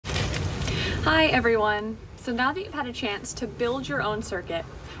Hi everyone! So now that you've had a chance to build your own circuit,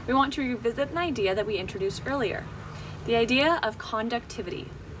 we want to revisit an idea that we introduced earlier, the idea of conductivity.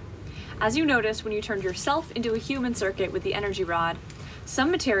 As you noticed when you turned yourself into a human circuit with the energy rod, some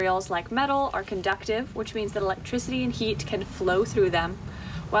materials like metal are conductive, which means that electricity and heat can flow through them,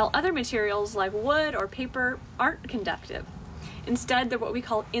 while other materials like wood or paper aren't conductive. Instead, they're what we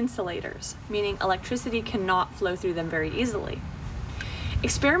call insulators, meaning electricity cannot flow through them very easily.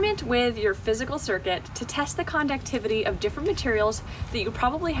 Experiment with your physical circuit to test the conductivity of different materials that you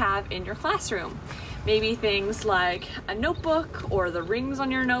probably have in your classroom. Maybe things like a notebook or the rings on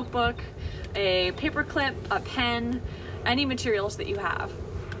your notebook, a paper clip, a pen, any materials that you have.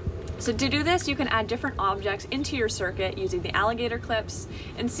 So to do this, you can add different objects into your circuit using the alligator clips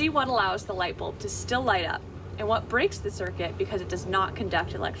and see what allows the light bulb to still light up and what breaks the circuit because it does not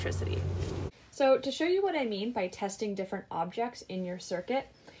conduct electricity. So to show you what I mean by testing different objects in your circuit,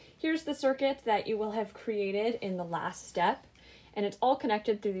 here's the circuit that you will have created in the last step, and it's all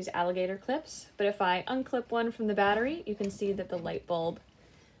connected through these alligator clips. But if I unclip one from the battery, you can see that the light bulb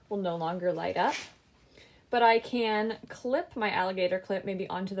will no longer light up. But I can clip my alligator clip maybe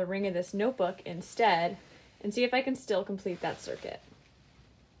onto the ring of this notebook instead and see if I can still complete that circuit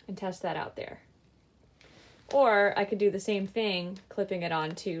and test that out there. Or I could do the same thing, clipping it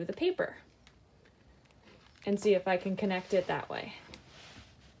onto the paper, and see if I can connect it that way.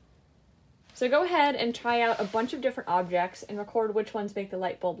 So go ahead and try out a bunch of different objects and record which ones make the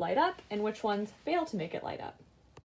light bulb light up and which ones fail to make it light up.